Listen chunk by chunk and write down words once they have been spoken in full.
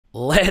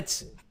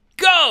Let's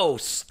go!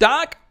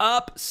 Stock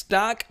up,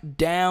 stock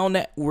down.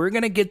 We're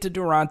going to get to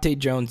DARONTE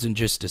Jones in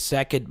just a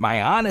second.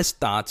 My honest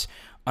thoughts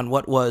on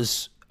what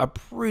was a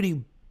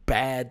pretty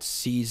bad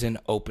season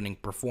opening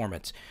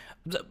performance.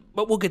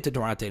 But we'll get to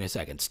DARONTE in a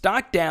second.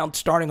 Stock down,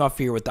 starting off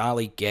here with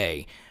Ali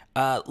Gay.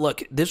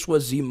 Look, this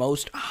was the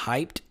most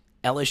hyped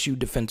LSU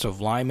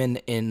defensive lineman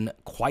in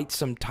quite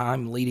some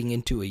time leading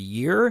into a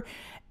year,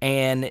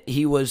 and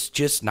he was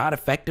just not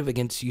effective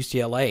against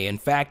UCLA. In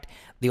fact,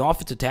 the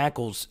offensive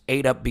tackles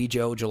ate up B.J.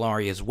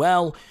 Ojulari as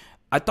well.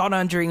 I thought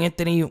Andre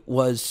Anthony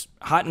was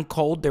hot and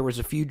cold. There was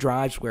a few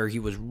drives where he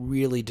was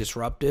really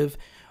disruptive,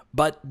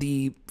 but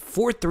the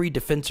 4-3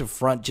 defensive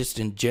front just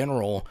in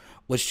general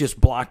was just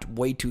blocked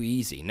way too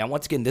easy. Now,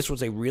 once again, this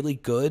was a really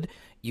good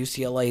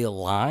UCLA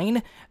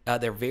line.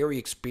 They're very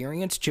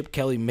experienced. Chip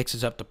Kelly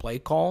mixes up the play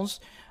calls.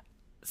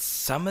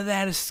 Some of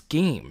that is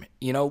scheme.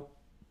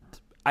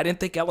 I didn't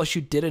think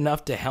LSU did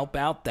enough to help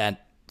out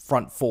that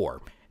front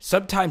four.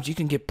 Sometimes you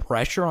can get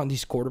pressure on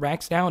these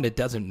quarterbacks now, and it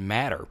doesn't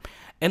matter.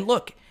 And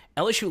look,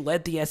 LSU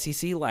led the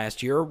SEC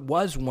last year,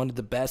 was one of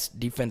the best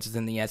defenses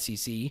in the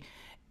SEC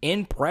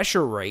in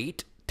pressure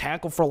rate,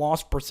 tackle for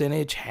loss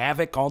percentage,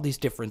 havoc, all these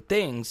different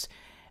things,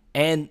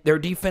 and their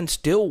defense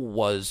still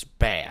was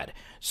bad.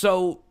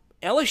 So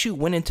LSU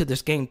went into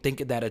this game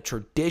thinking that a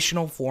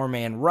traditional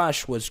four-man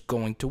rush was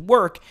going to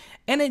work,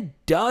 and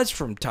it does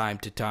from time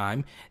to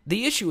time.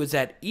 The issue is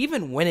that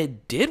even when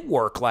it did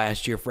work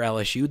last year for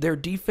LSU, their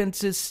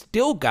defenses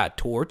still got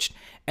torched,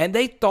 and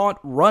they thought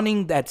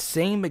running that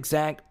same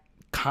exact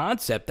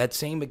concept, that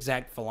same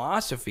exact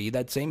philosophy,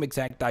 that same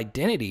exact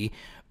identity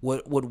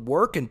would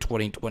work in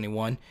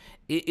 2021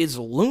 is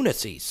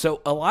lunacy.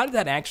 So a lot of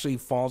that actually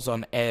falls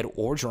on Ed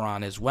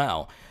Orgeron as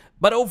well.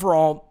 But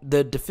overall,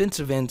 the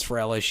defensive ends for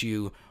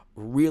LSU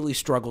really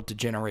struggled to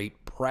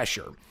generate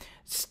pressure.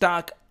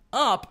 Stock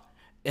up,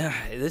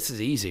 this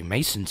is easy.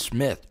 Maason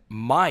Smith,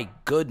 my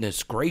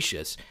goodness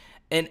gracious.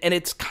 And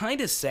it's kind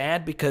of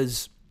sad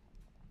because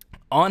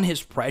on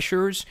his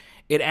pressures,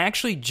 it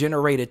actually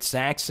generated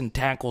sacks and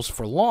tackles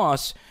for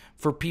loss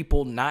for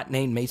people not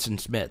named Maason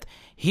Smith.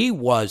 He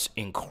was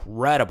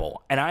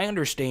incredible, and I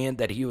understand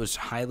that he was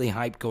highly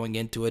hyped going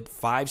into it.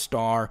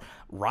 5-star,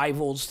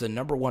 rivals the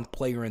number one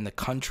player in the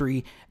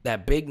country,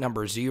 that big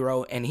number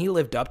 0, and he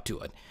lived up to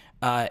it.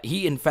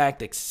 He, in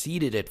fact,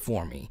 exceeded it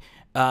for me.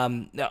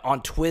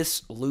 On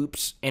twists,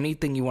 loops,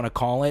 anything you want to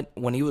call it,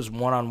 when he was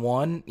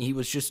one-on-one, he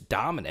was just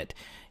dominant.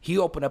 He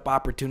opened up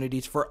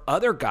opportunities for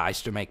other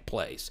guys to make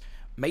plays.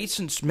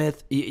 Maason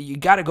Smith, you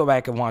got to go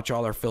back and watch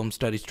all our film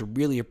studies to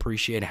really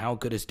appreciate how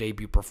good his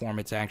debut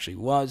performance actually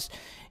was.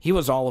 He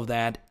was all of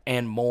that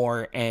and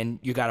more, and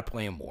you got to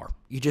play him more.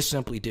 You just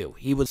simply do.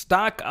 He was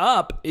stock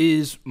up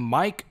is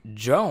Mike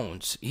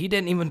Jones. He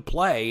didn't even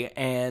play,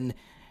 and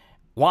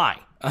why?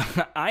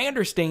 I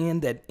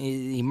understand that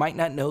he might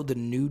not know the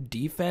new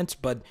defense,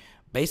 but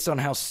based on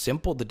how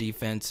simple the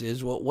defense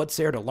is, well, what's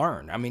there to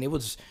learn? I mean, it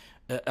was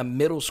a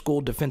middle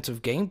school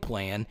defensive game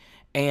plan,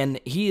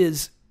 and he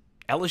is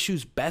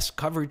LSU's best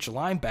coverage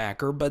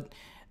linebacker, but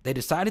they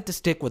decided to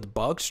stick with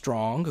Bug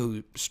Strong,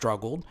 who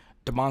struggled,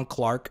 Damon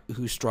Clark,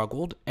 who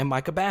struggled, and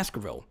Micah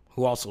Baskerville,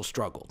 who also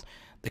struggled.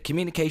 The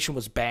communication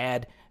was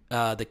bad.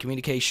 The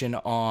communication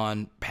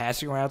on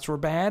passing routes were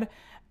bad.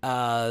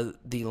 The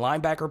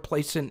linebacker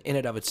placement in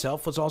and of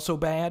itself was also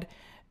bad.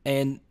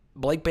 And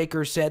Blake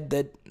Baker said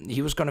that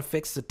he was going to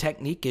fix the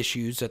technique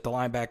issues that the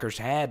linebackers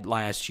had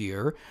last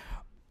year.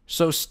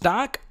 So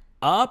stock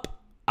up.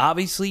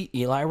 Obviously,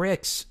 Eli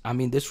Ricks. I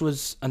mean, this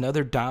was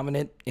another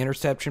dominant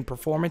interception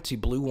performance. He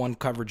blew one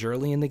coverage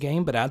early in the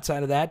game, but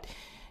outside of that,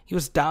 he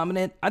was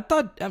dominant.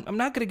 I'm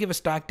not going to give a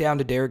stock down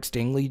to Derek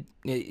Stingley.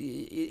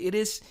 It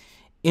is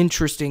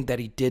interesting that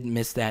he did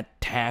miss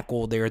that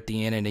tackle there at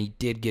the end, and he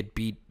did get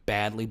beat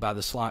badly by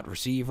the slot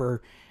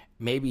receiver.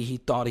 Maybe he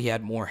thought he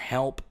had more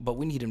help, but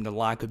we need him to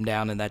lock him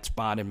down in that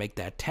spot and make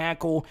that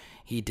tackle.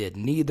 He did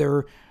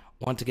neither.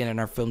 Once again, in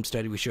our film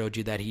study, we showed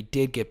you that he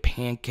did get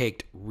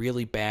pancaked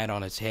really bad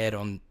on his head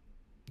on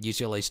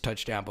UCLA's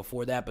touchdown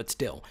before that, but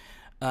still,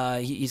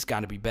 he's got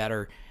to be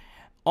better.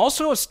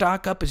 Also, a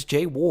stock up is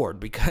Jay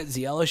Ward because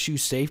the LSU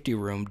safety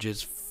room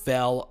just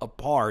fell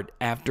apart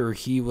after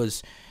he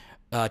was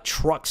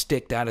truck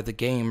sticked out of the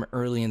game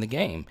early in the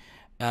game.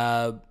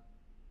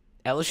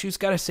 LSU's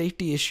got a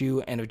safety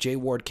issue, and if Jay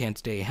Ward can't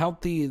stay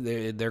healthy,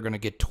 they're going to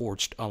get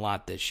torched a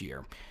lot this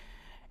year.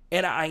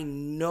 And I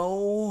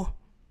know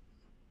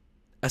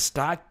a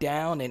stock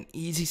down, an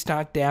easy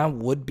stock down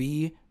would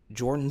be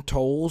Jordan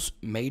Tolles,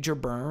 Major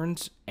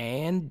Burns,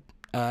 and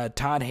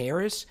Todd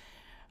Harris.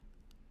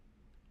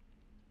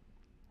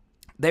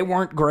 They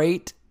weren't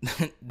great.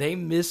 They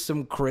missed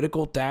some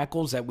critical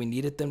tackles that we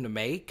needed them to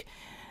make.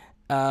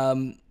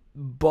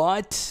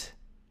 But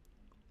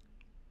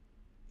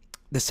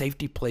the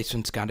safety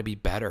placement's got to be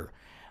better.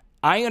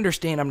 I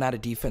understand I'm not a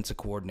defensive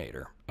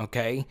coordinator,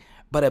 okay?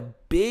 But a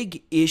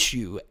big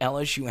issue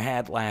LSU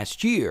had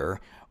last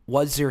year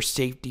was their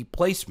safety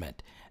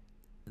placement.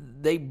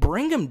 They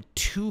bring them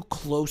too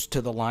close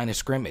to the line of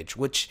scrimmage,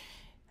 which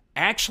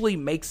actually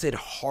makes it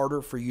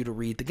harder for you to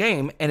read the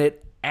game, and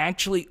it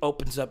actually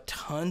opens up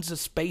tons of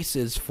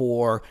spaces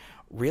for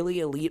really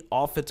elite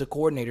offensive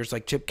coordinators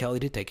like Chip Kelly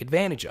to take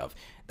advantage of.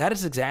 That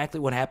is exactly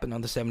what happened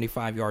on the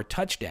 75-yard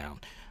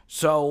touchdown.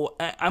 So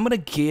I'm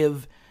going to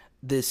give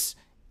this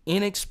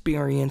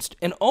inexperienced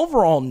and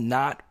overall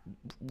not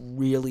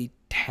really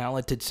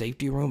talented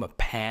safety room a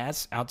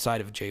pass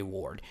outside of Jay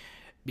Ward,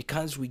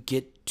 because we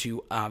get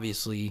to,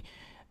 obviously,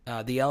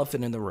 the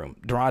elephant in the room,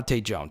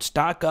 Daronte Jones.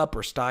 Stock up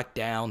or stock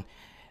down?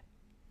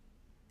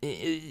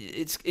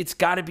 It's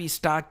got to be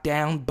stock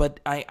down, but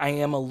I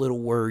am a little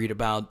worried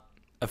about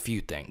a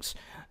few things.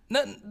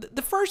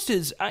 The first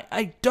is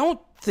I don't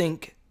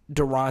think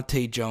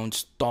Daronte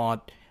Jones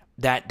thought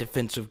that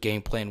defensive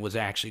game plan was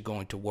actually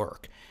going to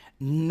work.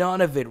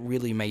 None of it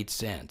really made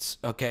sense,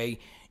 okay?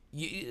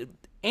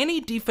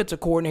 Any defensive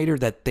coordinator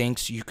that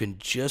thinks you can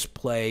just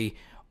play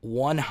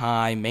one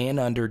high, man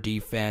under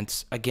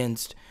defense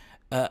against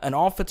an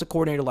offensive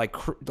coordinator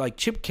like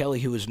Chip Kelly,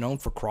 who is known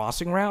for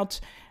crossing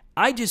routes,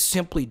 I just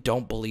simply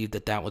don't believe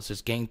that was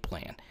his game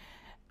plan.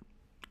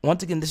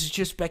 Once again, this is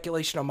just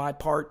speculation on my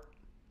part.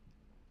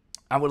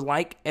 I would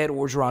like Ed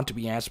Orgeron to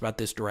be asked about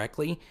this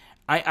directly.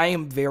 I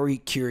am very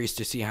curious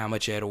to see how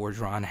much Ed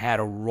Orgeron had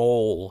a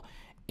role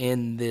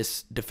in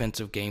this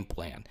defensive game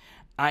plan.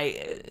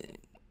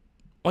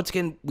 Once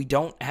again, we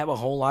don't have a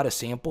whole lot of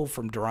sample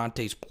from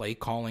Daronte's play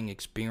calling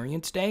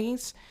experience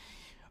days,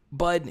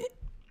 but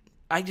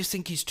I just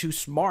think he's too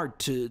smart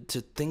to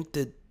think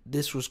that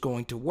this was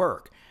going to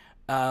work.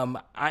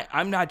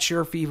 I'm not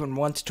sure if he even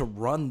wants to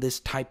run this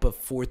type of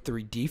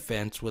 4-3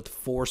 defense with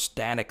 4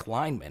 static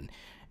linemen.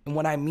 And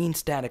when I mean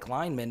static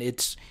linemen,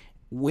 it's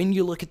when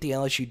you look at the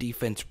LSU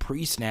defense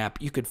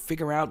pre-snap, you could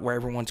figure out where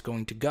everyone's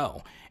going to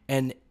go.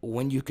 And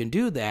when you can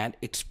do that,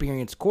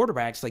 experienced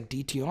quarterbacks like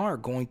DTR are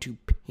going to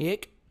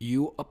pick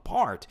you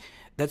apart.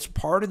 That's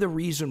part of the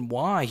reason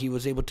why he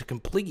was able to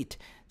complete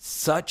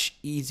such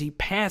easy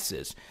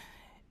passes.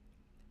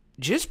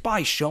 Just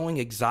by showing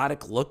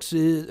exotic looks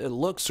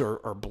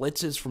or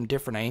blitzes from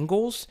different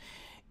angles,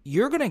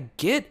 you're going to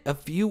get a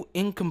few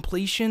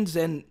incompletions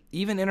and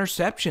even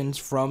interceptions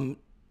from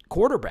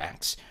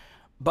quarterbacks.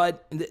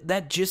 But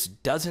that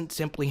just doesn't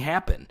simply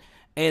happen.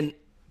 And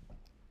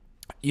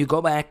you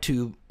go back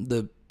to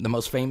the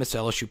most famous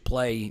LSU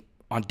play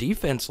on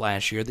defense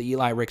last year, the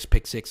Eli Ricks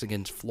pick six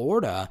against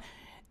Florida.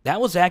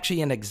 That was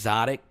actually an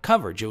exotic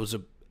coverage. It was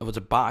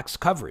a box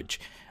coverage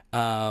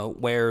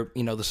where,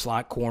 the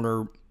slot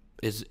corner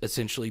is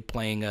essentially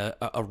playing a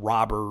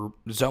robber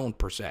zone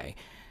per se.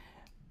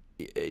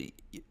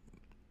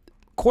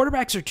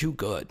 Quarterbacks are too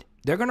good.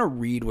 They're going to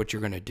read what you're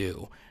going to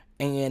do.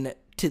 And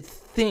to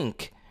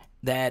think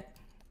that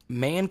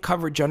man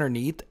coverage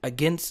underneath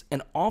against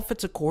an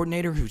offensive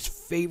coordinator whose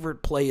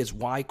favorite play is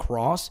Y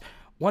cross.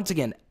 Once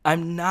again,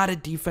 I'm not a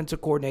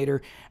defensive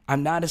coordinator.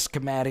 I'm not a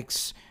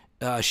schematics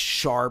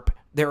sharp.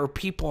 There are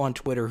people on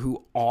Twitter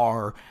who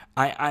are.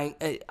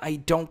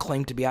 I don't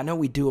claim to be. I know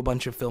we do a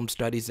bunch of film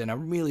studies and I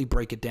really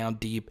break it down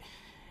deep.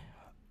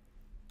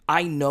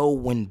 I know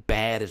when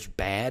bad is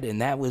bad,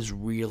 and that was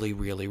really,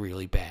 really,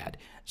 really bad.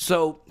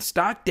 So,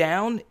 stock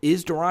down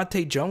is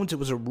Daronte Jones. It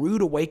was a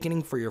rude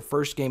awakening for your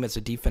first game as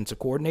a defensive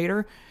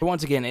coordinator. But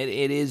once again, it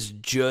is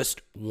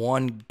just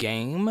one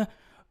game,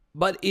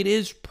 but it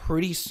is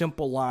pretty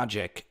simple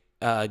logic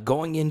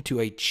going into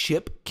a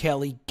Chip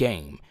Kelly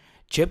game.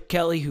 Chip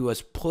Kelly, who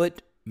has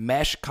put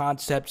mesh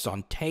concepts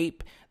on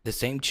tape, the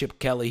same Chip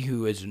Kelly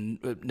who is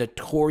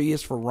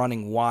notorious for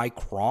running Y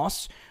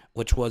cross,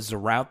 which was the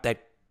route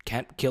that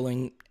kept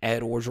killing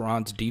Ed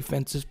Orgeron's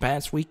defense this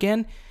past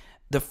weekend.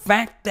 The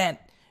fact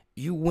that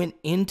you went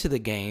into the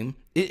game,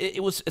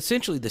 it was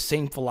essentially the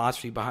same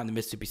philosophy behind the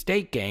Mississippi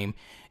State game.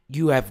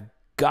 You have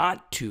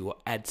got to,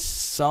 at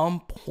some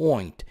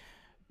point,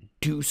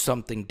 do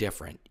something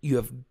different. You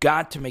have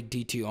got to make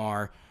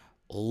DTR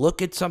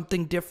look at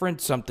something different,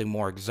 something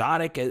more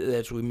exotic,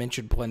 as we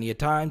mentioned plenty of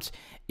times.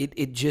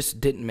 It just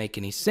didn't make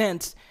any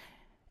sense.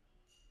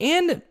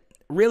 And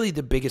really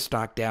the biggest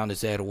stock down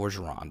is Ed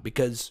Orgeron,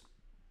 because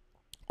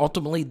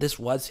ultimately this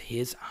was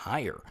his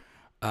hire.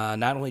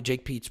 Not only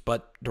Jake Peets,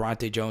 but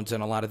Daronte Jones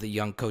and a lot of the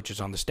young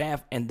coaches on the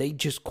staff, and they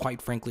just,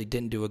 quite frankly,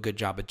 didn't do a good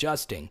job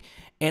adjusting.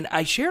 And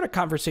I shared a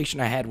conversation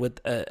I had with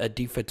a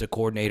defensive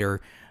coordinator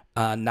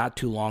not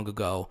too long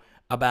ago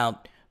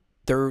about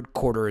third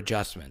quarter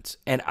adjustments.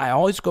 And I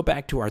always go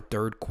back to our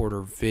third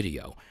quarter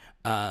video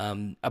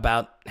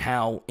about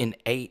how in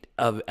 8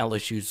 of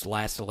LSU's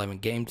last 11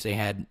 games, they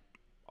had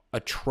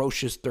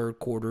atrocious third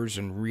quarters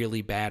and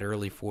really bad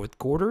early fourth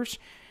quarters.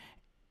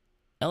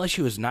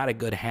 LSU is not a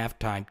good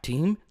halftime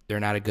team.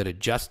 They're not a good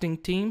adjusting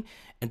team.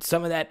 And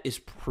some of that is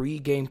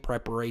pre-game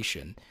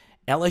preparation.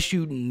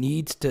 LSU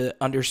needs to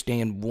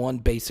understand one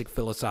basic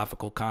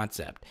philosophical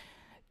concept.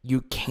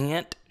 You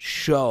can't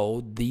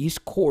show these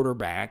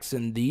quarterbacks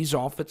and these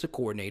offensive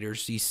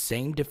coordinators these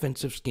same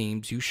defensive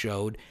schemes you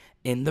showed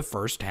in the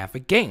first half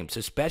of games,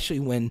 especially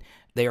when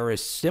they are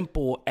as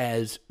simple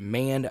as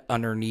man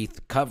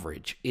underneath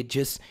coverage.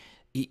 These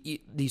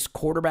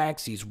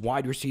quarterbacks, these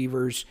wide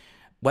receivers,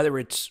 whether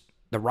it's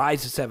the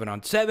rise of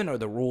 7-on-7 or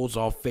the rules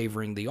all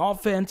favoring the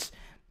offense,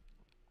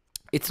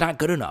 it's not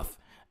good enough.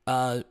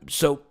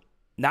 So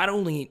not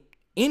only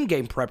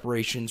in-game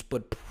preparations,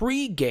 but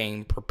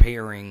pre-game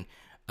preparing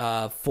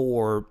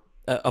for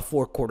a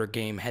four-quarter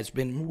game has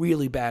been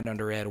really bad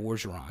under Ed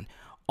Orgeron.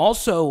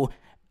 Also,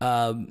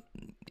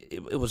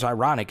 it was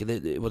ironic.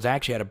 It was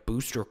actually at a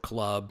booster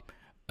club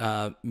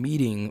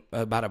meeting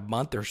about a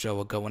month or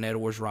so ago when Ed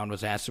Orgeron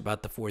was asked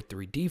about the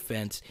 4-3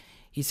 defense.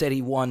 He said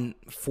he won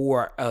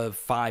 4 of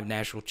 5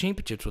 national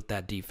championships with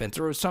that defense,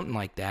 or something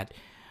like that.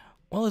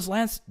 Well, his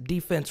last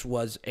defense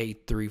was a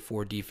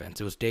 3-4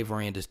 defense. It was Dave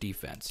Aranda's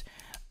defense.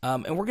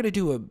 And we're going to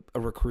do a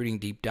recruiting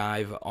deep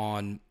dive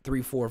on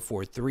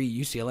 3-4-4-3.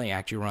 UCLA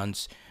actually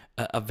runs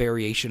a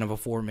variation of a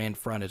 4-man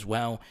front as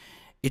well.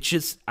 It's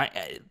just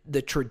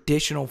the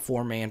traditional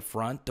 4-man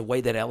front, the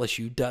way that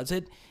LSU does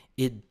it,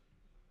 it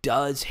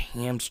does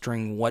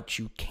hamstring what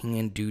you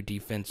can do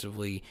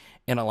defensively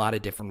in a lot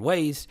of different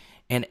ways.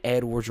 And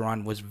Ed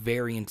Orgeron was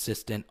very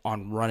insistent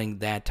on running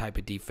that type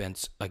of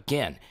defense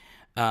again.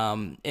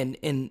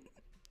 And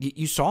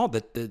you saw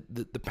that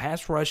the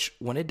pass rush,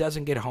 when it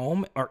doesn't get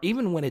home, or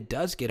even when it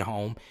does get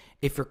home,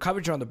 if your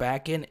coverage on the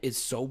back end is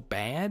so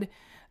bad,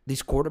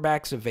 these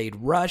quarterbacks evade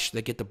rush.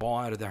 They get the ball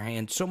out of their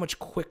hands so much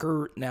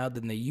quicker now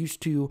than they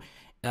used to.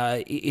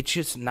 It's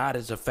just not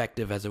as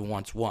effective as it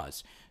once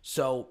was.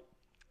 So,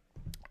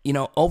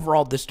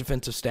 overall, this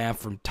defensive staff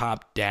from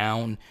top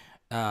down,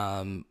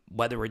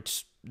 whether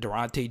it's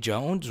DARONTE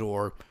JONES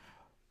or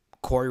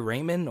Corey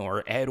Raymond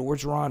or Ed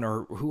Orgeron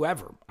or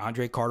whoever,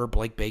 Andre Carter,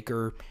 Blake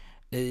Baker,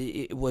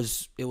 it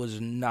was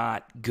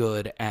not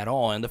good at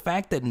all. And the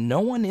fact that no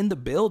one in the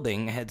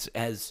building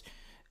has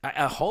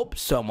I hope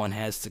someone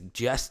has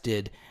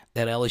suggested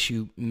that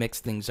LSU mix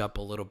things up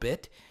a little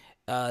bit.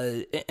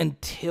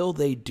 Until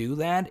they do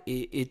that,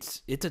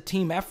 it's a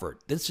team effort.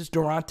 This is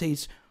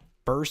DARONTE's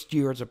first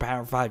year as a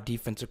Power 5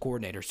 defensive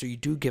coordinator, so you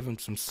do give him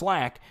some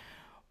slack.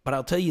 But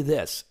I'll tell you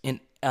this, in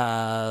 9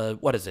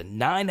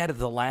 out of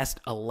the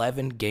last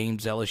 11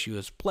 games LSU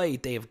has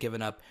played, they have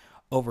given up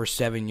over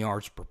 7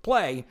 yards per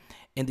play.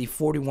 In the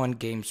 41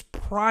 games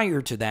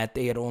prior to that,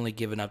 they had only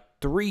given up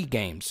 3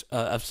 games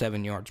of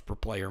 7 yards per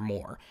play or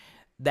more.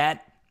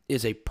 That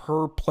is a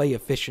per-play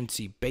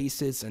efficiency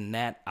basis, and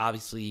that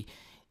obviously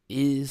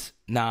is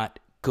not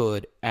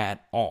good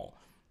at all.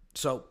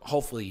 So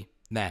hopefully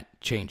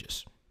that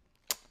changes.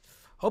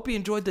 Hope you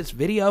enjoyed this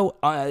video.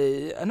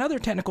 Another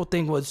technical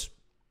thing was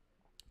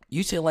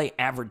UCLA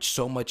averaged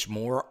so much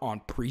more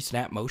on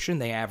pre-snap motion.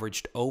 They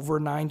averaged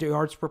over 9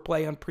 yards per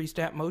play on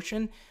pre-snap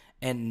motion,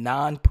 and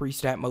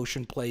non-pre-snap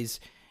motion plays,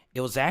 it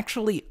was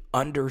actually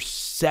under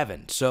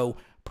 7. So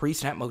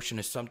pre-snap motion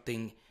is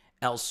something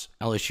else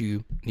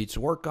LSU needs to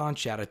work on.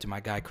 Shout out to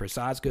my guy Chris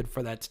Osgood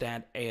for that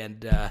stat.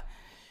 And let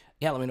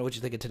me know what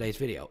you think of today's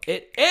video.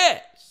 It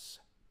is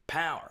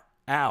Power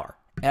Hour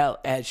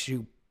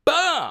LSU.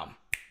 Boom!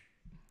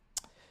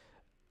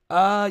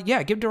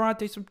 Give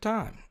DARONTE some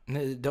time.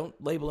 Don't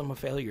label him a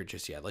failure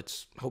just yet.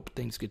 Let's hope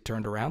things get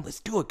turned around. Let's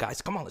do it,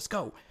 guys. Come on, let's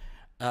go.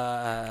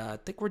 I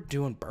think we're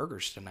doing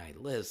burgers tonight.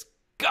 Let's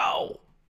go.